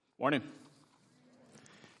Morning.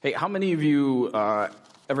 Hey, how many of you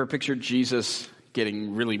ever pictured Jesus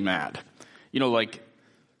getting really mad? You know, like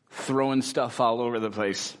throwing stuff all over the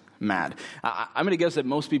place, mad. I'm going to guess that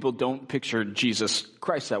most people don't picture Jesus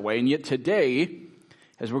Christ that way. And yet today,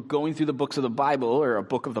 as we're going through the books of the Bible, or a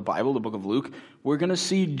book of the Bible, the book of Luke, we're going to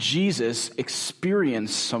see Jesus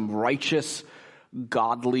experience some righteous,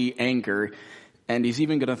 godly anger. And he's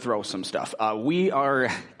even going to throw some stuff. We are,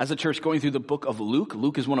 as a church, going through the book of Luke.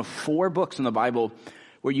 Luke is one of 4 books in the Bible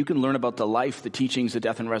where you can learn about the life, the teachings, the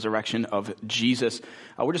death, and resurrection of Jesus.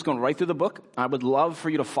 We're just going right through the book. I would love for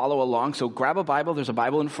you to follow along. So grab a Bible. There's a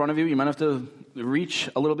Bible in front of you. You might have to reach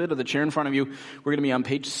a little bit of the chair in front of you. We're going to be on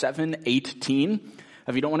page 718.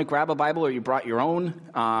 If you don't want to grab a Bible or you brought your own,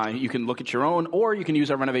 you can look at your own, or you can use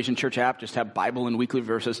our Renovation Church app, just have Bible and weekly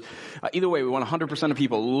verses. Either way, we want 100% of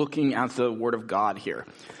people looking at the Word of God here.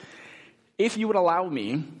 If you would allow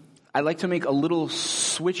me, I'd like to make a little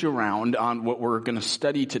switch around on what we're going to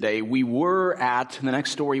study today. The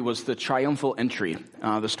next story was the triumphal entry,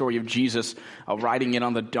 the story of Jesus riding in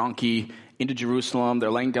on the donkey into Jerusalem.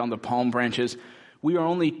 They're laying down the palm branches. We are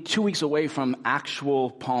only 2 weeks away from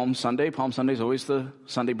actual Palm Sunday. Palm Sunday is always the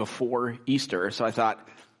Sunday before Easter. So I thought,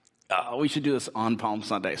 we should do this on Palm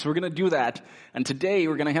Sunday. So we're going to do that. And today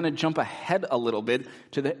we're going to kind of jump ahead a little bit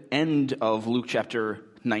to the end of Luke chapter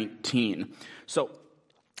 19. So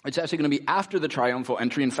it's actually going to be after the triumphal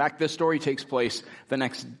entry. In fact, this story takes place the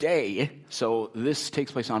next day. So this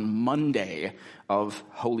takes place on Monday of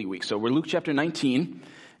Holy Week. So we're Luke chapter 19.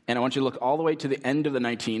 And I want you to look all the way to the end of the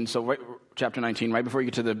 19. So chapter 19, right before you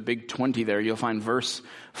get to the big 20 there, you'll find verse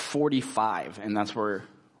 45. And that's where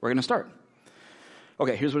we're going to start.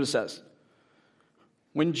 Okay, here's what it says.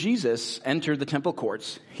 When Jesus entered the temple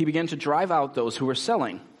courts, he began to drive out those who were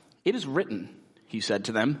selling. "It is written," he said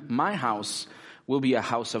to them, "My house will be a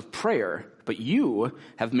house of prayer, but you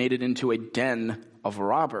have made it into a den of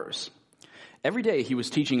robbers." Every day he was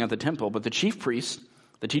teaching at the temple, but the chief priests,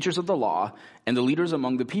 the teachers of the law, and the leaders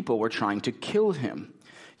among the people were trying to kill him.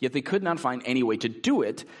 Yet they could not find any way to do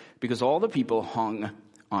it because all the people hung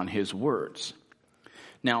on his words.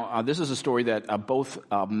 Now, this is a story that both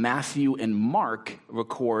Matthew and Mark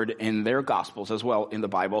record in their Gospels as well in the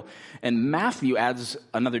Bible. And Matthew adds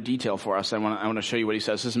another detail for us. I want to show you what he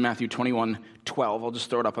says. This is Matthew 21:12. I'll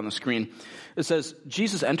just throw it up on the screen. It says,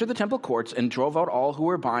 "Jesus entered the temple courts and drove out all who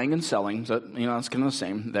were buying and selling." So, it's kind of the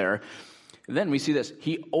same there. Then we see this.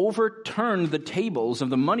 "He overturned the tables of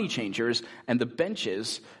the money changers and the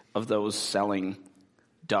benches of those selling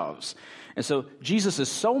doves." And so Jesus is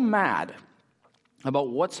so mad about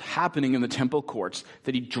what's happening in the temple courts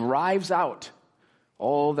that he drives out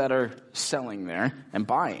all that are selling there and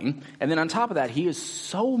buying. And then on top of that, he is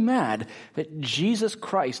so mad that Jesus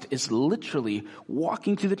Christ is literally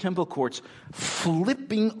walking through the temple courts,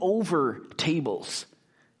 flipping over tables.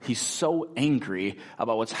 He's so angry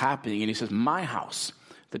about what's happening, and he says, "My house,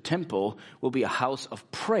 the temple, will be a house of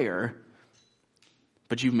prayer,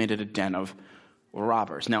 but you've made it a den of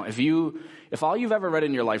robbers." Now, if all you've ever read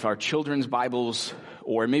in your life are children's Bibles,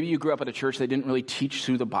 or maybe you grew up at a church that didn't really teach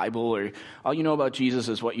through the Bible, or all you know about Jesus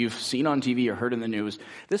is what you've seen on TV or heard in the news,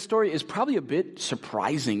 this story is probably a bit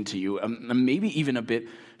surprising to you, maybe even a bit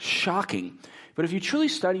shocking. But if you truly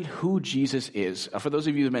studied who Jesus is, for those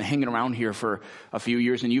of you who have been hanging around here for a few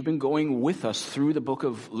years and you've been going with us through the book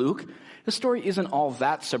of Luke, the story isn't all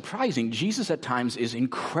that surprising. Jesus at times is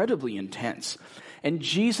incredibly intense. And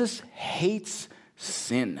Jesus hates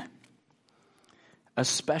sin,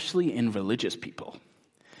 especially in religious people.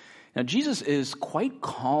 Now, Jesus is quite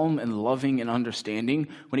calm and loving and understanding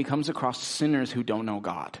when he comes across sinners who don't know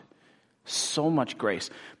God. So much grace.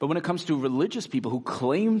 But when it comes to religious people who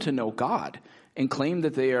claim to know God and claim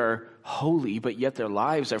that they are holy, but yet their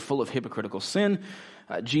lives are full of hypocritical sin,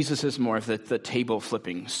 Jesus is more of the table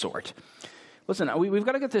flipping sort. Listen, we've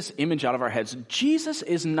got to get this image out of our heads. Jesus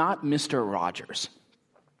is not Mr. Rogers.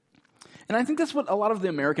 And I think that's what a lot of the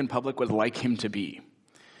American public would like him to be.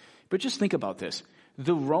 But just think about this.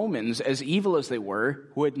 The Romans, as evil as they were,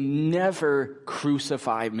 would never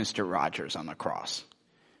crucify Mr. Rogers on the cross.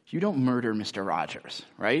 You don't murder Mr. Rogers,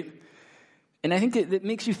 right? And I think that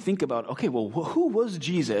makes you think about, okay, well, who was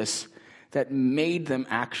Jesus that made them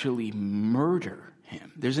actually murder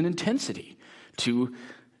him? There's an intensity to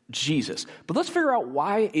Jesus. But let's figure out,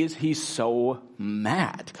 why is he so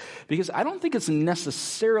mad? Because I don't think it's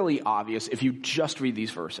necessarily obvious if you just read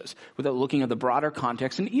these verses without looking at the broader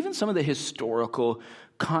context and even some of the historical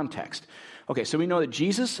context. Okay, so we know that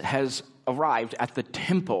Jesus has arrived at the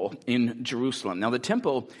temple in Jerusalem. Now, the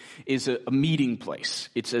temple is a meeting place.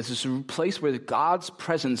 It's a place where God's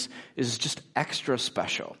presence is just extra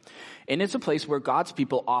special. And it's a place where God's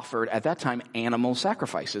people offered, at that time, animal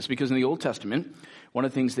sacrifices. Because in the Old Testament, one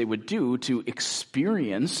of the things they would do to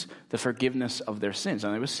experience the forgiveness of their sins,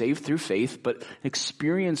 and they were saved through faith, but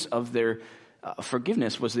experience of their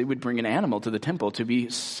forgiveness was they would bring an animal to the temple to be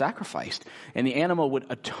sacrificed. And the animal would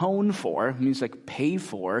atone for, means like pay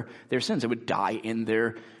for their sins. It would die in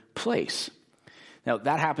their place. Now,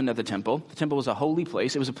 that happened at the temple. The temple was a holy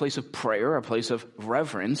place. It was a place of prayer, a place of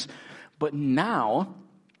reverence. But now,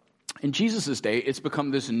 in Jesus' day, it's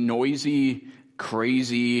become this noisy,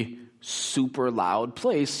 crazy, super loud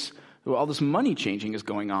place where all this money changing is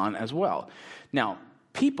going on as well. Now,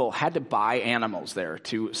 people had to buy animals there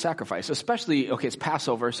to sacrifice, especially, it's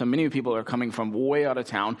Passover, so many people are coming from way out of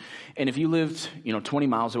town, and if you lived, 20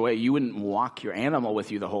 miles away, you wouldn't walk your animal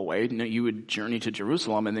with you the whole way. No, you would journey to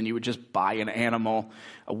Jerusalem, and then you would just buy an animal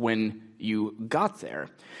when you got there.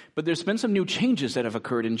 But there's been some new changes that have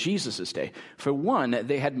occurred in Jesus' day. For one,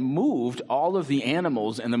 they had moved all of the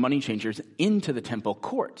animals and the money changers into the temple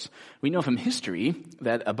courts. We know from history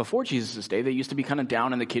that before Jesus' day, they used to be kind of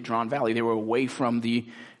down in the Kidron Valley. They were away from the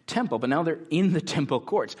temple, but now they're in the temple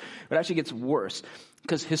courts. It actually gets worse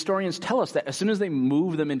because historians tell us that as soon as they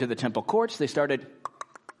moved them into the temple courts, they started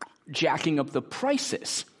jacking up the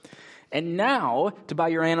prices. And now, to buy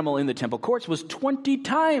your animal in the temple courts was 20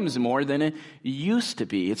 times more than it used to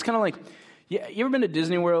be. It's kind of like, you ever been to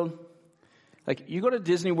Disney World? Like, you go to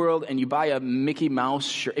Disney World and you buy a Mickey Mouse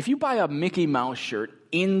shirt. If you buy a Mickey Mouse shirt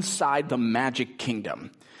inside the Magic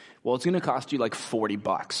Kingdom, well, it's going to cost you like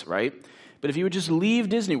 $40, right? But if you would just leave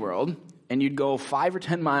Disney World and you'd go 5 or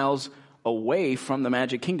 10 miles away from the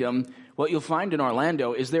Magic Kingdom, what you'll find in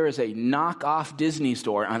Orlando is there is a knockoff Disney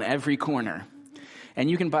store on every corner. And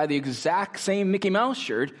you can buy the exact same Mickey Mouse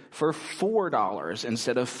shirt for $4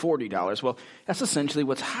 instead of $40. Well, that's essentially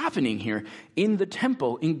what's happening here. In the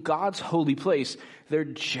temple, in God's holy place, they're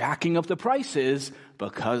jacking up the prices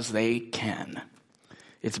because they can.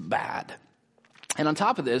 It's bad. And on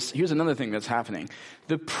top of this, here's another thing that's happening.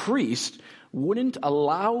 The priest wouldn't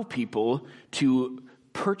allow people to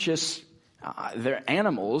purchase their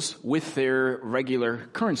animals with their regular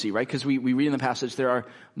currency, right? Because we read in the passage there are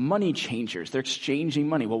money changers. They're exchanging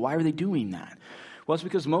money. Well, why are they doing that? Well, it's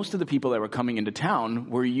because most of the people that were coming into town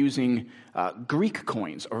were using Greek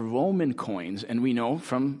coins or Roman coins. And we know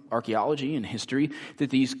from archaeology and history that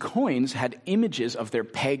these coins had images of their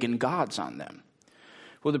pagan gods on them.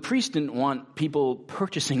 Well, the priest didn't want people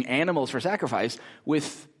purchasing animals for sacrifice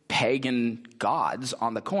with pagan gods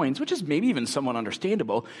on the coins, which is maybe even somewhat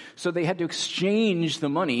understandable. So they had to exchange the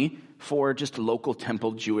money for just local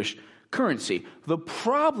temple Jewish currency. The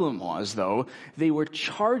problem was, though, they were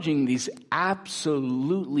charging these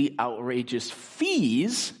absolutely outrageous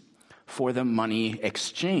fees for the money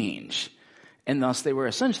exchange. And thus they were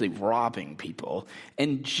essentially robbing people.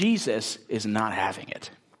 And Jesus is not having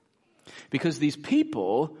it. Because these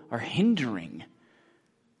people are hindering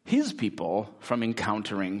his people from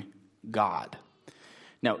encountering God.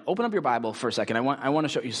 Now, open up your Bible for a second. I want to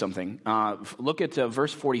show you something. Look at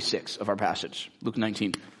verse 46 of our passage, Luke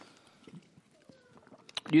 19. Do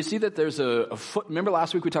you see that there's a foot? Remember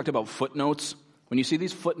last week we talked about footnotes? When you see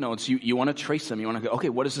these footnotes, you want to trace them. You want to go, okay,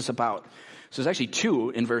 what is this about? So there's actually two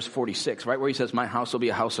in verse 46, right, where he says, my house will be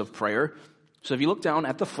a house of prayer. So if you look down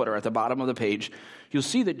at the footer, at the bottom of the page, you'll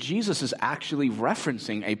see that Jesus is actually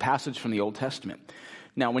referencing a passage from the Old Testament.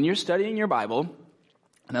 Now, when you're studying your Bible,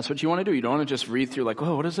 and that's what you want to do, you don't want to just read through like,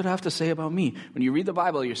 oh, what does it have to say about me? When you read the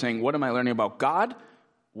Bible, you're saying, what am I learning about God?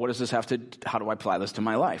 What does this have to, how do I apply this to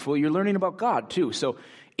my life? Well, you're learning about God too. So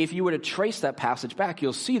if you were to trace that passage back,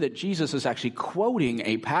 you'll see that Jesus is actually quoting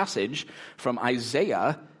a passage from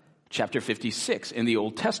Isaiah chapter 56 in the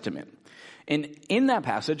Old Testament. And in that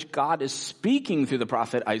passage, God is speaking through the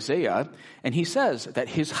prophet Isaiah, and he says that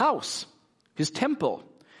his house, his temple,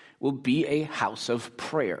 will be a house of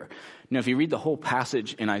prayer. Now, if you read the whole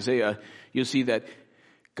passage in Isaiah, you'll see that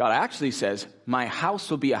God actually says, my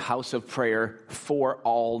house will be a house of prayer for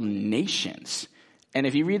all nations. And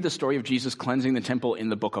if you read the story of Jesus cleansing the temple in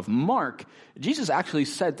the book of Mark, Jesus actually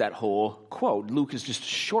said that whole quote. Luke has just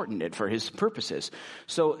shortened it for his purposes.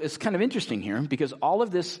 So it's kind of interesting here because all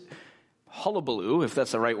of this hullabaloo, if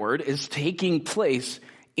that's the right word, is taking place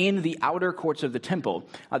in the outer courts of the temple.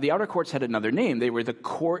 The outer courts had another name. They were the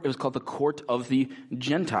court. It was called the court of the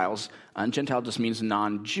Gentiles. And Gentile just means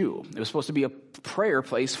non-Jew. It was supposed to be a prayer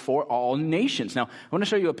place for all nations. Now, I want to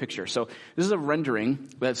show you a picture. So this is a rendering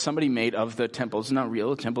that somebody made of the temple. It's not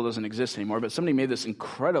real. The temple doesn't exist anymore, but somebody made this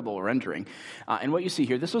incredible rendering. And what you see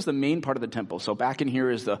here, this was the main part of the temple. So back in here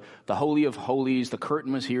is the Holy of Holies. The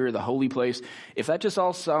curtain was here, the holy place. If that just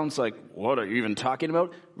all sounds like, what are you even talking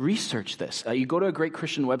about? Research this. You go to a great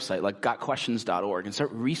Christian website like gotquestions.org and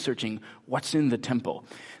start researching what's in the temple.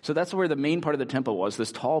 So that's where the main part of the temple was,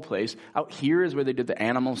 this tall place. Out here is where they did the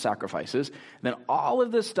animal sacrifices. And then all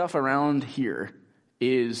of this stuff around here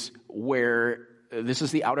is where this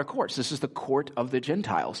is the outer courts. This is the court of the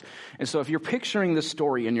Gentiles. And so if you're picturing this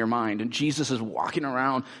story in your mind and Jesus is walking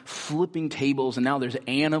around flipping tables and now there's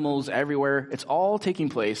animals everywhere, it's all taking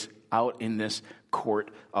place out in this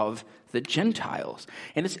court of the Gentiles.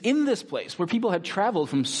 And it's in this place where people had traveled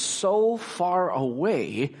from so far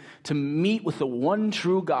away to meet with the one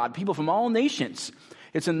true God, people from all nations.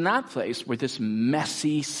 It's in that place where this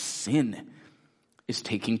messy sin is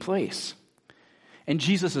taking place. And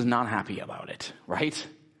Jesus is not happy about it, right?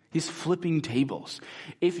 He's flipping tables.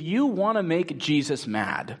 If you want to make Jesus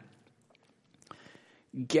mad,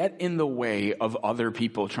 get in the way of other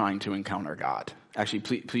people trying to encounter God. Actually,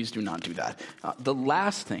 please do not do that. The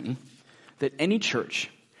last thing that any church,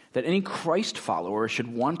 that any Christ follower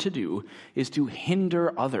should want to do is to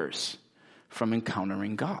hinder others from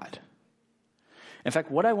encountering God. In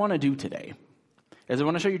fact, what I want to do today is I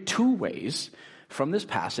want to show you two ways from this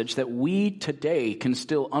passage that we today can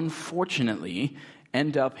still, unfortunately,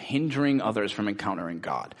 end up hindering others from encountering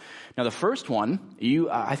God. Now, the first one,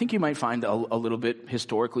 I think you might find a little bit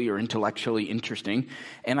historically or intellectually interesting,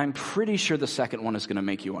 and I'm pretty sure the second one is going to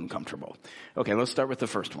make you uncomfortable. Okay, let's start with the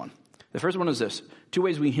first one. The first one is this: two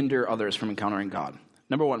ways we hinder others from encountering God.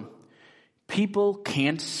 Number one, people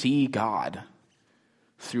can't see God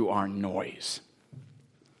through our noise.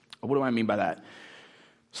 What do I mean by that?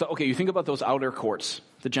 So, okay, you think about those outer courts,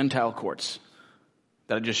 the Gentile courts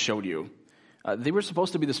that I just showed you. They were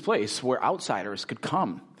supposed to be this place where outsiders could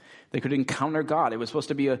come. They could encounter God. It was supposed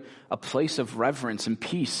to be a place of reverence and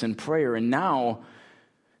peace and prayer. And now,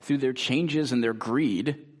 through their changes and their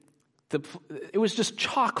greed, it was just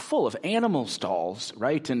chock full of animal stalls,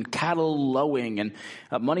 right? And cattle lowing and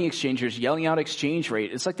money exchangers yelling out exchange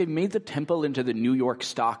rate. It's like they made the temple into the New York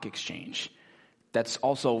Stock Exchange that's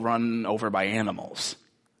also run over by animals.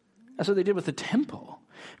 That's what they did with the temple.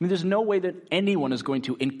 I mean, there's no way that anyone is going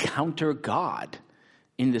to encounter God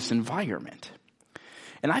in this environment.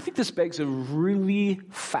 And I think this begs a really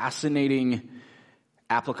fascinating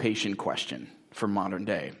application question for modern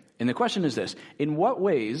day. And the question is this: in what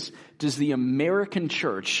ways does the American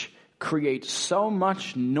church create so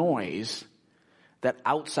much noise that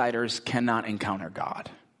outsiders cannot encounter God?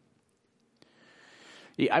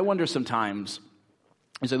 I wonder sometimes,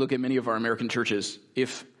 as I look at many of our American churches,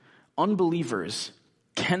 if unbelievers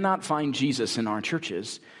cannot find Jesus in our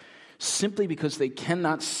churches simply because they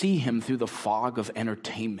cannot see him through the fog of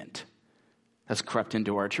entertainment that's crept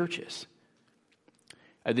into our churches.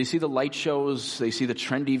 They see the light shows, they see the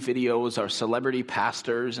trendy videos, our celebrity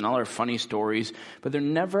pastors, and all our funny stories, but they're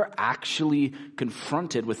never actually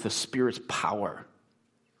confronted with the Spirit's power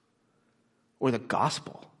or the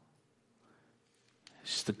gospel.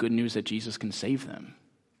 It's just the good news that Jesus can save them.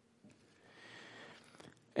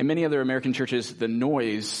 In many other American churches, the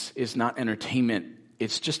noise is not entertainment.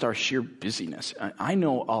 It's just our sheer busyness. I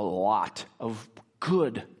know a lot of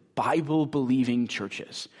good Bible-believing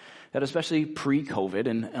churches that, especially pre-COVID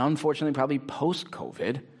and unfortunately probably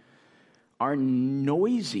post-COVID, are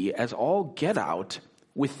noisy as all get out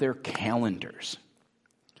with their calendars.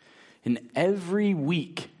 And every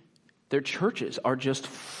week, their churches are just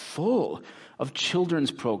full of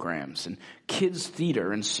children's programs and kids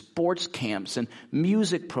theater and sports camps and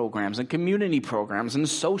music programs and community programs and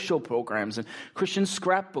social programs and Christian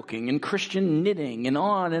scrapbooking and Christian knitting and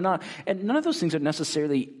on and on. And none of those things are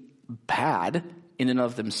necessarily bad in and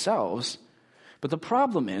of themselves. But the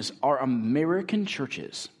problem is our American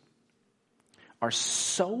churches are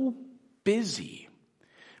so busy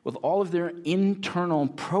with all of their internal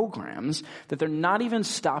programs that they're not even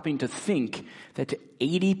stopping to think that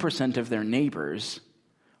 80% of their neighbors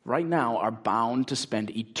right now are bound to spend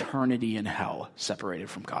eternity in hell separated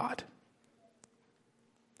from God.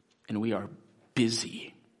 And we are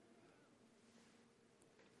busy.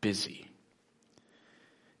 Busy.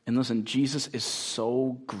 And listen, Jesus is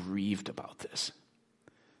so grieved about this.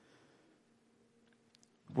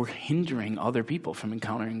 We're hindering other people from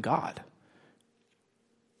encountering God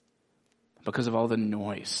because of all the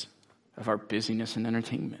noise of our busyness and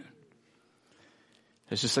entertainment.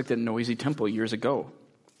 It's just like that noisy temple years ago.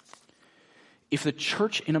 If the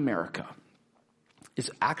church in America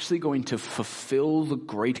is actually going to fulfill the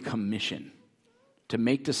Great Commission to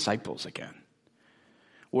make disciples again,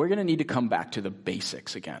 we're going to need to come back to the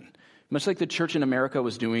basics again. Much like the church in America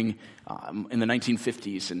was doing in the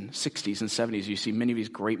 1950s and 60s and 70s, you see many of these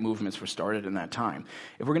great movements were started in that time.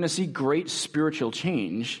 If we're going to see great spiritual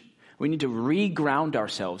change, we need to reground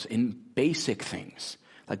ourselves in basic things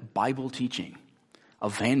like Bible teaching,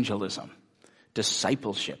 evangelism,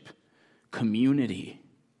 discipleship, community,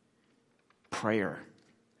 prayer.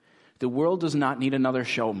 The world does not need another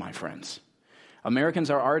show, my friends. Americans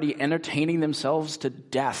are already entertaining themselves to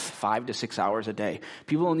death 5 to 6 hours a day.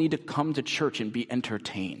 People will need to come to church and be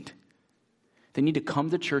entertained. They need to come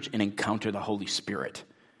to church and encounter the Holy Spirit.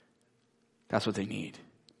 That's what they need.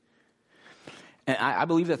 And I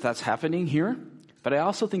believe that that's happening here, but I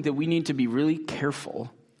also think that we need to be really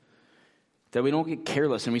careful that we don't get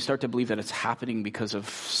careless and we start to believe that it's happening because of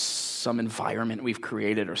some environment we've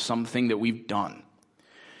created or something that we've done.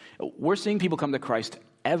 We're seeing people come to Christ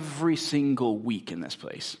every single week in this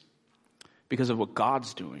place because of what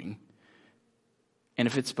God's doing. And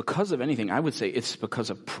if it's because of anything, I would say it's because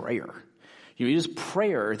of prayer. It is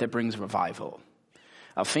prayer that brings revival.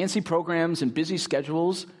 Fancy programs and busy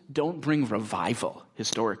schedules don't bring revival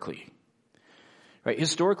historically. Right?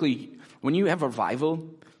 Historically, when you have revival,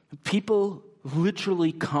 people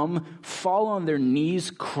literally come, fall on their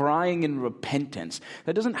knees, crying in repentance.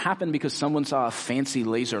 That doesn't happen because someone saw a fancy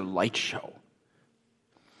laser light show.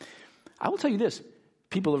 I will tell you this,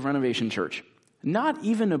 people of Renovation Church, not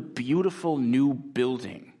even a beautiful new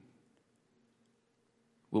building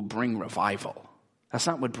will bring revival. That's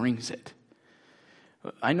not what brings it.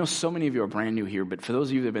 I know so many of you are brand new here, but for those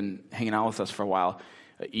of you that have been hanging out with us for a while,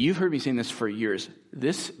 you've heard me saying this for years.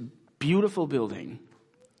 This beautiful building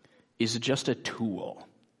is just a tool.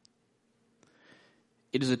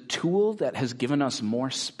 It is a tool that has given us more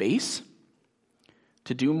space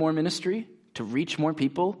to do more ministry, to reach more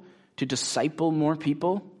people, to disciple more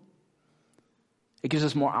people. It gives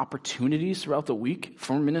us more opportunities throughout the week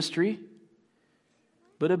for ministry.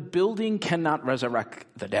 But a building cannot resurrect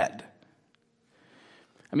the dead.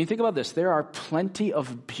 I mean, think about this. There are plenty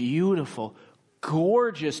of beautiful,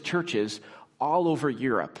 gorgeous churches all over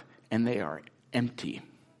Europe, and they are empty.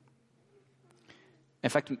 In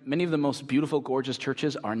fact, many of the most beautiful, gorgeous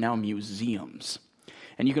churches are now museums.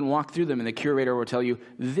 And you can walk through them, and the curator will tell you,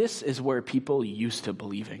 this is where people used to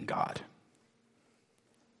believe in God.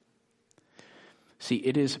 See,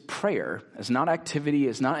 it is prayer. It's not activity.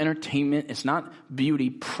 It's not entertainment. It's not beauty.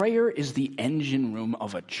 Prayer is the engine room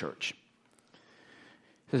of a church.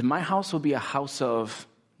 It says, my house will be a house of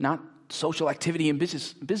not social activity and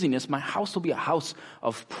busyness. My house will be a house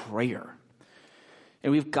of prayer.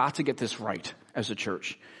 And we've got to get this right as a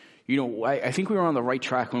church. You know, I think we were on the right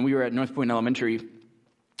track when we were at North Point Elementary.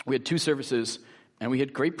 We had 2 services, and we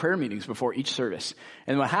had great prayer meetings before each service.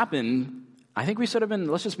 And what happened, I think we sort of been,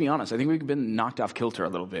 let's just be honest, I think we've been knocked off kilter a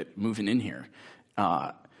little bit moving in here.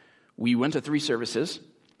 We went to 3 services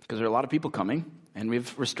because there are a lot of people coming, and we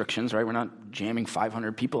have restrictions, right? We're not jamming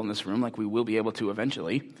 500 people in this room like we will be able to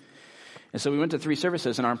eventually. And so we went to 3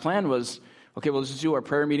 services, and our plan was, okay, well, let's just do our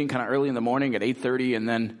prayer meeting kind of early in the morning at 8:30, and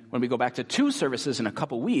then when we go back to 2 services in a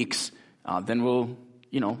couple weeks, then we'll,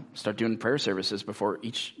 start doing prayer services before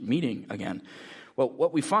each meeting again. Well,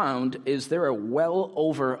 what we found is there are well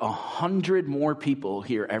over 100 more people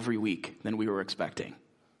here every week than we were expecting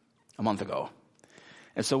a month ago.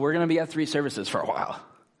 And so we're going to be at 3 services for a while,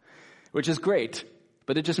 which is great,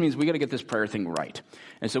 but it just means we got to get this prayer thing right.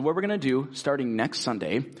 And so what we're going to do starting next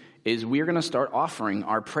Sunday is we're going to start offering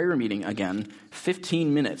our prayer meeting again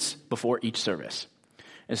 15 minutes before each service.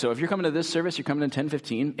 And so if you're coming to this service, you're coming at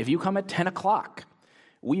 10:15. If you come at 10 o'clock,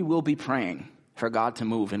 we will be praying for God to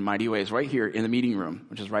move in mighty ways right here in the meeting room,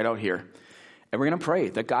 which is right out here. And we're going to pray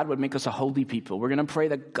that God would make us a holy people. We're going to pray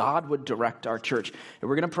that God would direct our church. And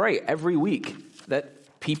we're going to pray every week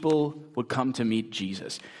that people would come to meet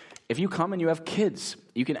Jesus. If you come and you have kids,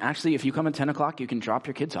 you can actually, if you come at 10 o'clock, you can drop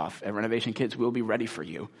your kids off at Renovation Kids. We'll be ready for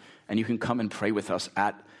you. And you can come and pray with us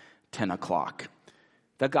at 10 o'clock.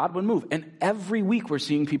 That God would move. And every week we're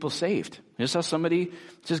seeing people saved. I just saw somebody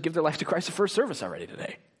just give their life to Christ the first service already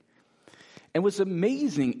today. And what's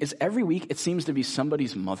amazing is every week it seems to be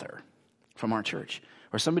somebody's mother from our church,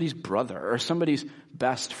 or somebody's brother, or somebody's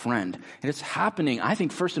best friend. And it's happening, I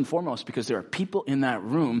think, first and foremost, because there are people in that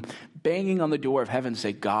room banging on the door of heaven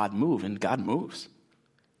say, God, move. And God moves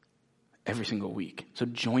every single week. So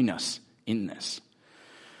join us in this.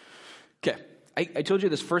 Okay. I told you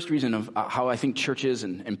this first reason of how I think churches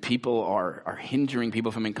and people are hindering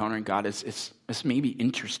people from encountering God. It's maybe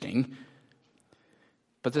interesting.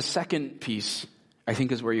 But the second piece I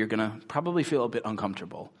think, is where you're going to probably feel a bit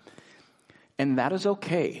uncomfortable. And that is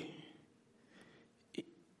okay.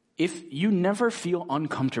 If you never feel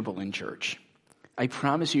uncomfortable in church, I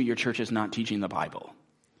promise you your church is not teaching the Bible.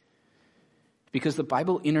 Because the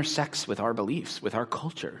Bible intersects with our beliefs, with our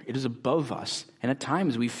culture. It is above us. And at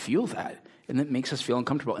times we feel that. And that makes us feel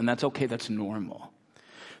uncomfortable. And that's okay. That's normal.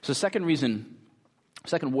 So second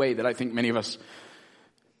way that I think many of us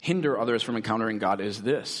hinder others from encountering God is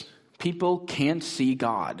this. People can't see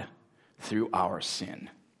God through our sin.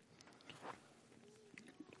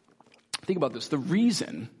 Think about this. The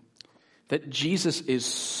reason that Jesus is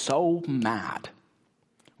so mad,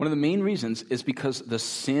 one of the main reasons is because the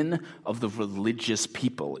sin of the religious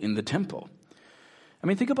people in the temple. I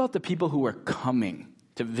mean, think about the people who are coming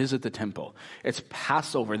to visit the temple. It's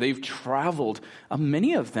Passover. They've traveled,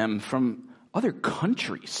 many of them from other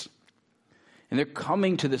countries. And they're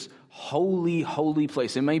coming to this holy, holy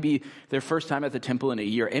place. It may be their first time at the temple in a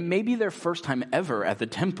year. It may be their first time ever at the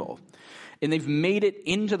temple. And they've made it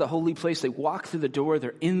into the holy place. They walk through the door.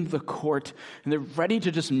 They're in the court. And they're ready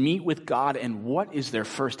to just meet with God. And what is their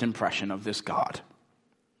first impression of this God?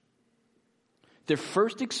 Their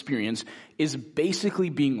first experience is basically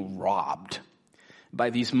being robbed by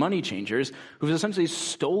these money changers who've essentially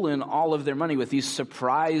stolen all of their money with these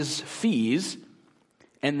surprise fees.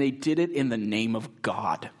 And they did it in the name of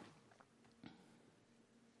God.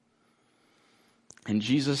 And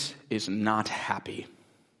Jesus is not happy.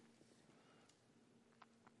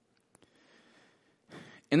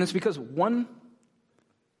 And it's because one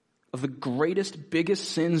of the greatest, biggest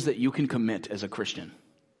sins that you can commit as a Christian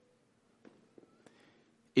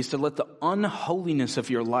is to let the unholiness of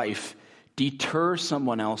your life deter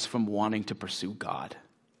someone else from wanting to pursue God.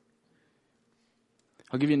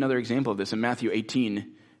 I'll give you another example of this. In Matthew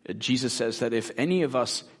 18, Jesus says that if any of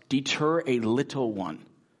us deter a little one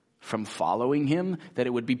from following him, that it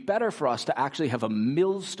would be better for us to actually have a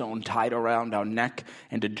millstone tied around our neck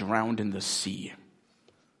and to drown in the sea.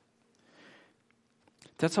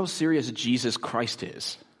 That's how serious Jesus Christ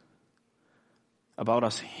is about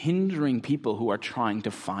us hindering people who are trying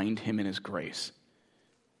to find him in his grace.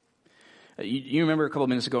 You remember a couple of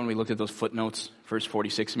minutes ago when we looked at those footnotes, verse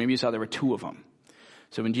 46, maybe you saw there were two of them.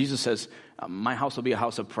 So when Jesus says, my house will be a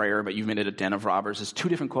house of prayer, but you've made it a den of robbers, there's two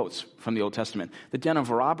different quotes from the Old Testament. The den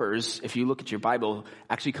of robbers, if you look at your Bible,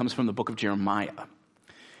 actually comes from the book of Jeremiah.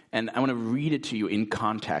 And I want to read it to you in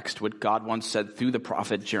context, what God once said through the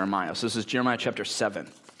prophet Jeremiah. So this is Jeremiah chapter 7,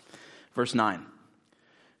 verse 9.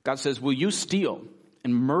 God says, will you steal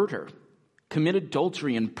and murder, commit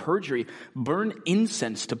adultery and perjury, burn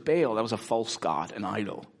incense to Baal, that was a false god, an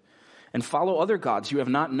idol, and follow other gods you have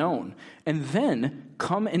not known, and then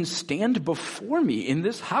come and stand before me in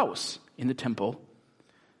this house, in the temple,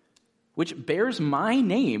 which bears my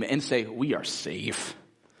name, and say, we are safe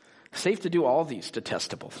to do all these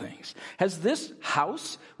detestable things? Has this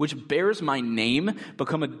house, which bears my name,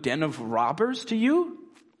 become a den of robbers to you?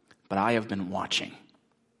 But I have been watching,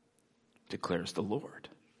 declares the Lord.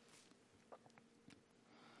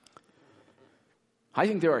 I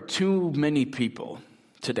think there are too many people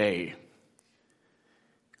today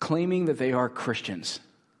claiming that they are Christians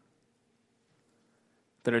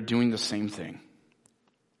that are doing the same thing.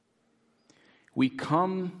 We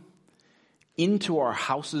come into our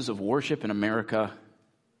houses of worship in America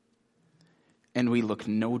and we look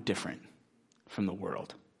no different from the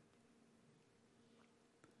world.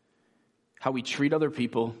 How we treat other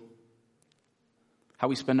people, how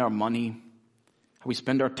we spend our money, how we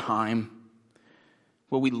spend our time,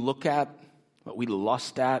 what we look at, what we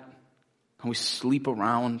lust at, how we sleep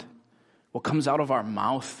around, what comes out of our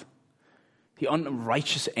mouth, the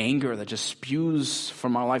unrighteous anger that just spews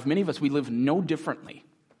from our life. Many of us, we live no differently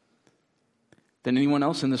than anyone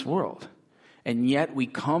else in this world. And yet we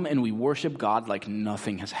come and we worship God like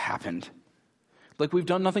nothing has happened. Like we've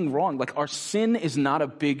done nothing wrong. Like our sin is not a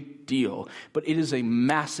big deal, but it is a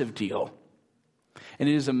massive deal. And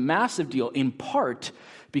it is a massive deal in part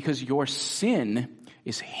because your sin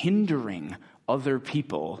is hindering other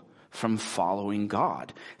people from following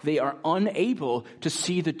God. They are unable to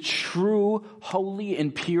see the true, holy,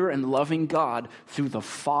 and pure and loving God through the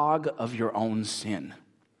fog of your own sin.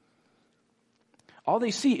 All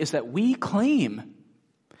they see is that we claim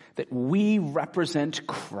that we represent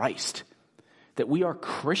Christ, that we are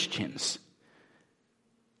Christians,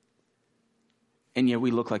 and yet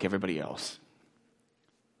we look like everybody else.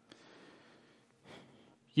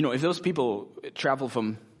 You know, if those people travel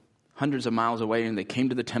from hundreds of miles away and they came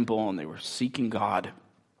to the temple and they were seeking God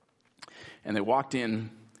and they walked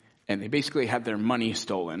in and they basically had their money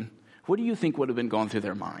stolen, what do you think would have been going through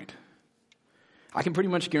their mind? I can pretty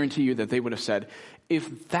much guarantee you that they would have said,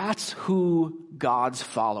 if that's who God's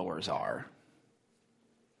followers are,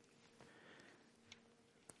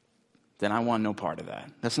 then I want no part of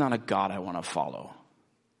that. That's not a God I want to follow.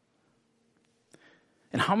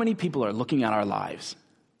 And how many people are looking at our lives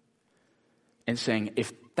and saying,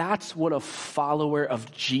 if that's what a follower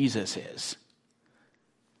of Jesus is,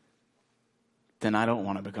 then I don't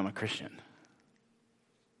want to become a Christian.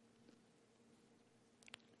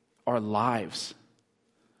 Our lives,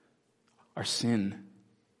 our sin,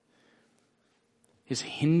 is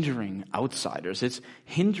hindering outsiders. It's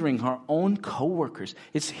hindering our own coworkers.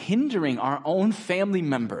 It's hindering our own family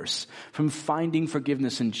members from finding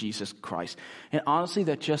forgiveness in Jesus Christ. And honestly,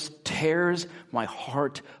 that just tears my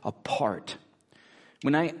heart apart.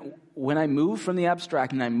 When I move from the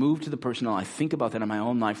abstract and I move to the personal, I think about that in my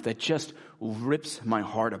own life. That just rips my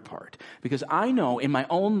heart apart. Because I know in my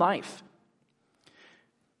own life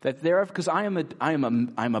that because I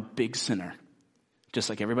am a big sinner, just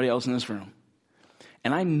like everybody else in this room.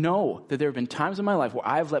 And I know that there have been times in my life where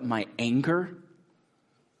I've let my anger,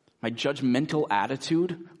 my judgmental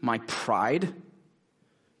attitude, my pride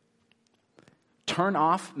turn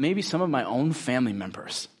off maybe some of my own family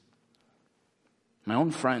members, my own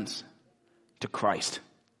friends, to Christ.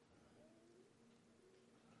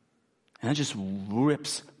 And that just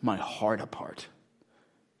rips my heart apart.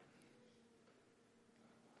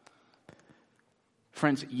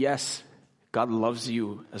 Friends, yes, God loves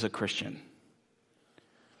you as a Christian.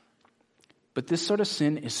 But this sort of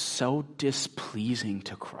sin is so displeasing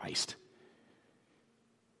to Christ.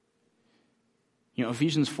 You know,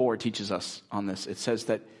 Ephesians 4 teaches us on this. It says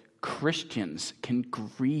that Christians can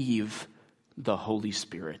grieve the Holy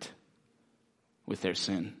Spirit with their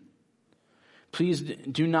sin. Please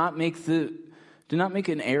do not make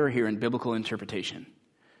an error here in biblical interpretation.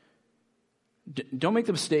 Don't make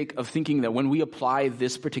the mistake of thinking that when we apply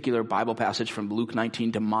this particular Bible passage from Luke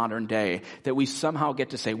 19 to modern day, that we somehow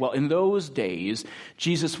get to say, well, in those days,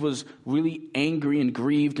 Jesus was really angry and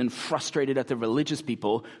grieved and frustrated at the religious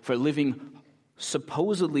people for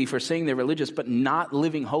supposedly for saying they're religious, but not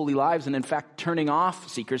living holy lives, and in fact turning off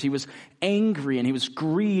seekers. He was angry and he was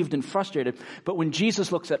grieved and frustrated. But when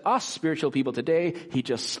Jesus looks at us spiritual people today, he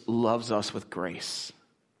just loves us with grace.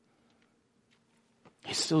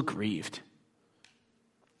 He's still grieved.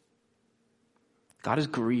 God is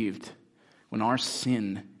grieved when our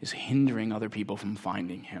sin is hindering other people from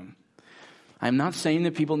finding him. I'm not saying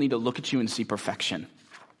that people need to look at you and see perfection.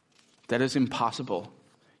 That is impossible.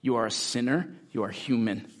 You are a sinner. You are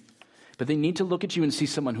human. But they need to look at you and see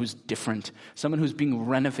someone who's different, someone who's being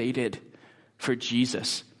renovated for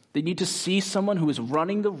Jesus. They need to see someone who is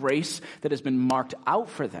running the race that has been marked out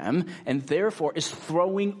for them and therefore is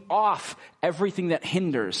throwing off everything that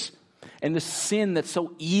hinders and the sin that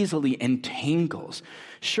so easily entangles.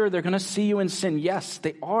 Sure, they're going to see you in sin. Yes,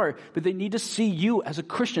 they are. But they need to see you as a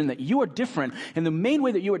Christian, that you are different. And the main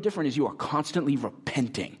way that you are different is you are constantly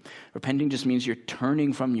repenting. Repenting just means you're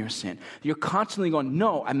turning from your sin. You're constantly going,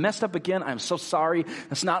 no, I messed up again. I'm so sorry.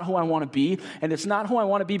 That's not who I want to be. And it's not who I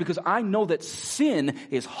want to be because I know that sin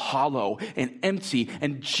is hollow and empty.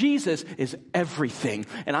 And Jesus is everything.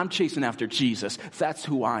 And I'm chasing after Jesus. That's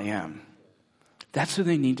who I am. That's who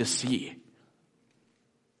they need to see.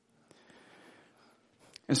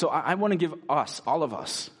 And so I want to give us, all of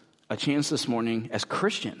us, a chance this morning as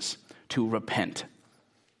Christians to repent.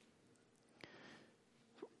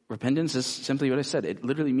 Repentance is simply what I said. It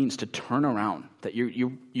literally means to turn around, that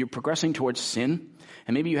you're progressing towards sin,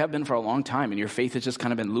 and maybe you have been for a long time, and your faith has just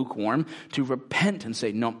kind of been lukewarm, to repent and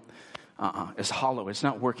say, no, it's hollow, it's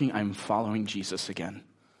not working, I'm following Jesus again.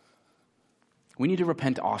 We need to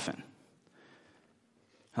repent often.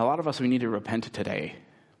 A lot of us, we need to repent today.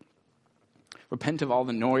 Repent of all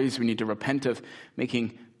the noise. We need to repent of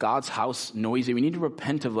making God's house noisy. We need to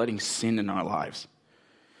repent of letting sin in our lives.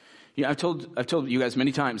 You know, I've told you guys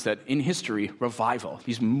many times that in history, revival,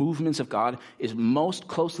 these movements of God, is most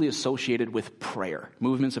closely associated with prayer,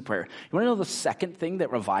 movements of prayer. You want to know the second thing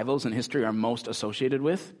that revivals in history are most associated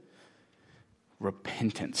with?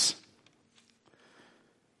 Repentance.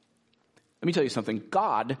 Let me tell you something.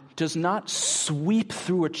 God does not sweep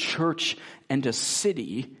through a church and a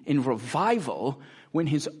city in revival when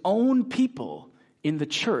his own people in the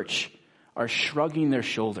church are shrugging their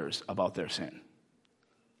shoulders about their sin.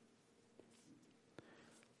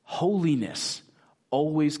 Holiness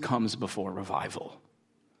always comes before revival.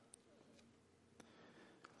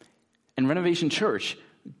 In Renovation Church,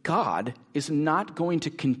 God is not going to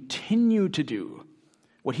continue to do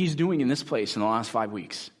what he's doing in this place in the last 5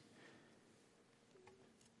 weeks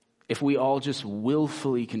if we all just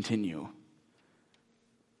willfully continue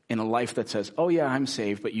in a life that says, oh yeah, I'm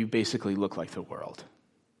saved, but you basically look like the world.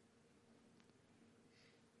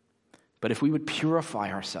 But if we would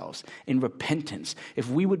purify ourselves in repentance, if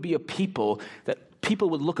we would be a people that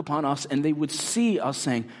people would look upon us and they would see us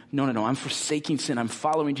saying, no, I'm forsaking sin. I'm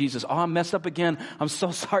following Jesus. Oh, I'm messed up again. I'm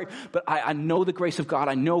so sorry. But I know the grace of God.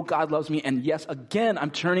 I know God loves me. And yes, again,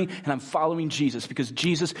 I'm turning and I'm following Jesus because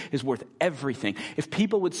Jesus is worth everything. If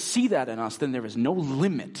people would see that in us, then there is no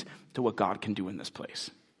limit to what God can do in this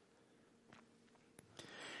place.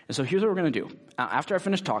 And so here's what we're going to do. After I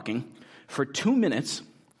finish talking, for 2 minutes,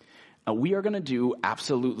 we are going to do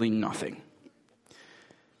absolutely nothing.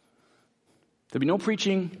 There'll be no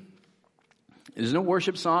preaching. There's no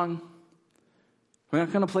worship song. We're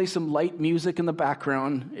not going to play some light music in the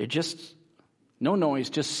background. No noise,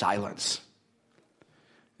 just silence.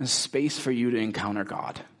 And space for you to encounter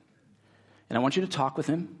God. And I want you to talk with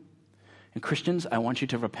him. And Christians, I want you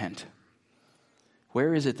to repent.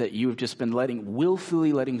 Where is it that you have just been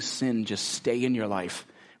willfully letting sin just stay in your life?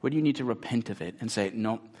 Where do you need to repent of it and say,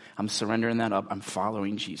 no, I'm surrendering that up. I'm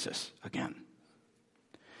following Jesus again.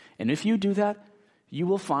 And if you do that, you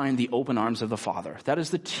will find the open arms of the Father. That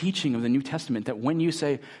is the teaching of the New Testament, that when you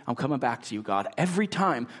say, I'm coming back to you, God, every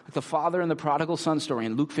time, like the father in the prodigal son story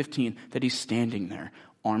in Luke 15, that he's standing there,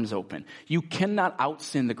 arms open. You cannot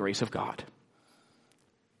out-sin the grace of God.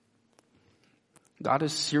 God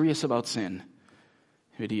is serious about sin,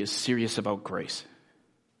 but he is serious about grace.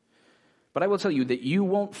 But I will tell you that you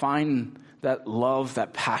won't find that love,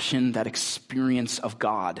 that passion, that experience of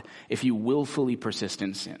God if you willfully persist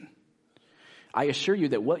in sin. I assure you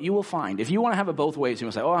that what you will find, if you want to have it both ways, you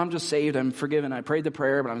will say, oh, I'm just saved, I'm forgiven, I prayed the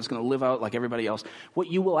prayer, but I'm just going to live out like everybody else. What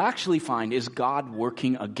you will actually find is God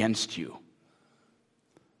working against you.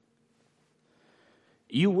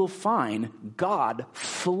 You will find God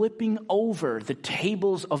flipping over the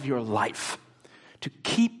tables of your life to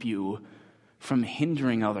keep you from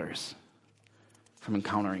hindering others from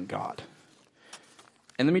encountering God.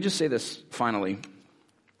 And let me just say this finally.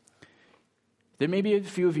 There may be a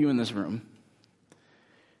few of you in this room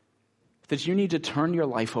that you need to turn your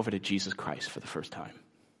life over to Jesus Christ for the first time.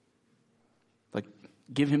 Like,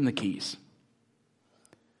 give him the keys.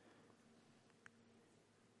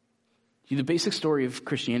 The basic story of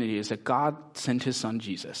Christianity is that God sent his son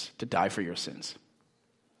Jesus to die for your sins.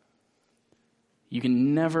 You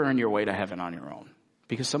can never earn your way to heaven on your own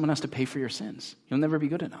because someone has to pay for your sins. You'll never be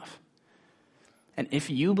good enough. And if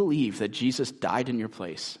you believe that Jesus died in your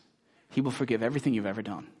place, he will forgive everything you've ever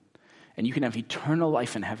done. And you can have eternal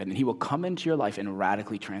life in heaven, and he will come into your life and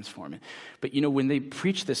radically transform it. But when they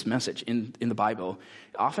preach this message in the Bible,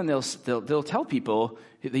 often they'll tell people,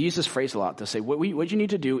 they use this phrase a lot. They'll say, what you need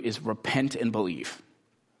to do is repent and believe.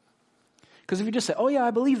 Because if you just say, oh yeah,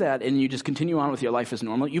 I believe that, and you just continue on with your life as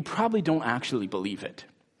normal, you probably don't actually believe it.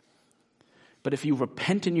 But if you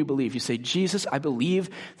repent and you believe, you say, Jesus, I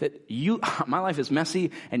believe that my life is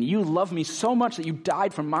messy and you love me so much that you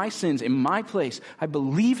died for my sins in my place. I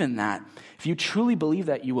believe in that. If you truly believe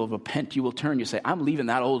that, you will repent, you will turn, you say, I'm leaving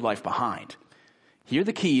that old life behind. Here are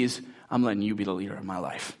the keys. I'm letting you be the leader of my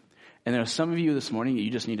life. And there are some of you this morning that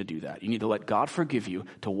you just need to do that. You need to let God forgive you,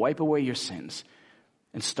 to wipe away your sins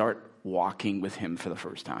and start walking with him for the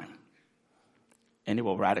first time. And it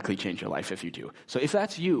will radically change your life if you do. So if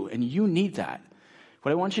that's you and you need that,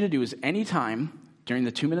 what I want you to do is anytime during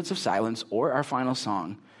the 2 minutes of silence or our final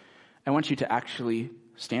song, I want you to actually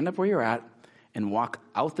stand up where you're at and walk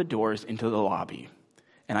out the doors into the lobby.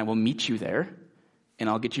 And I will meet you there, and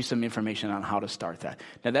I'll get you some information on how to start that.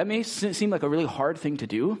 Now that may seem like a really hard thing to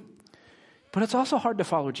do, but it's also hard to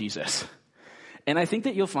follow Jesus. And I think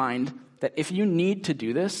that you'll find that if you need to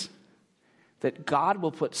do this, that God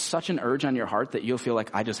will put such an urge on your heart that you'll feel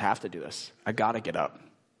like, I just have to do this. I got to get up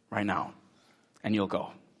right now. And you'll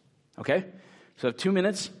go. Okay? So 2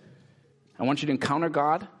 minutes. I want you to encounter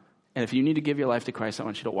God. And if you need to give your life to Christ, I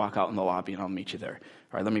want you to walk out in the lobby and I'll meet you there.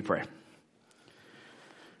 All right, let me pray.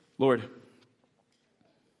 Lord,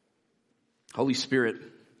 Holy Spirit,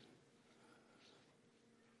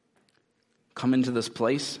 come into this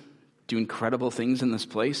place. Do incredible things in this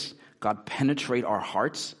place. God, penetrate our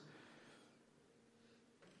hearts.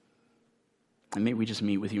 And may we just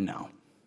meet with you now.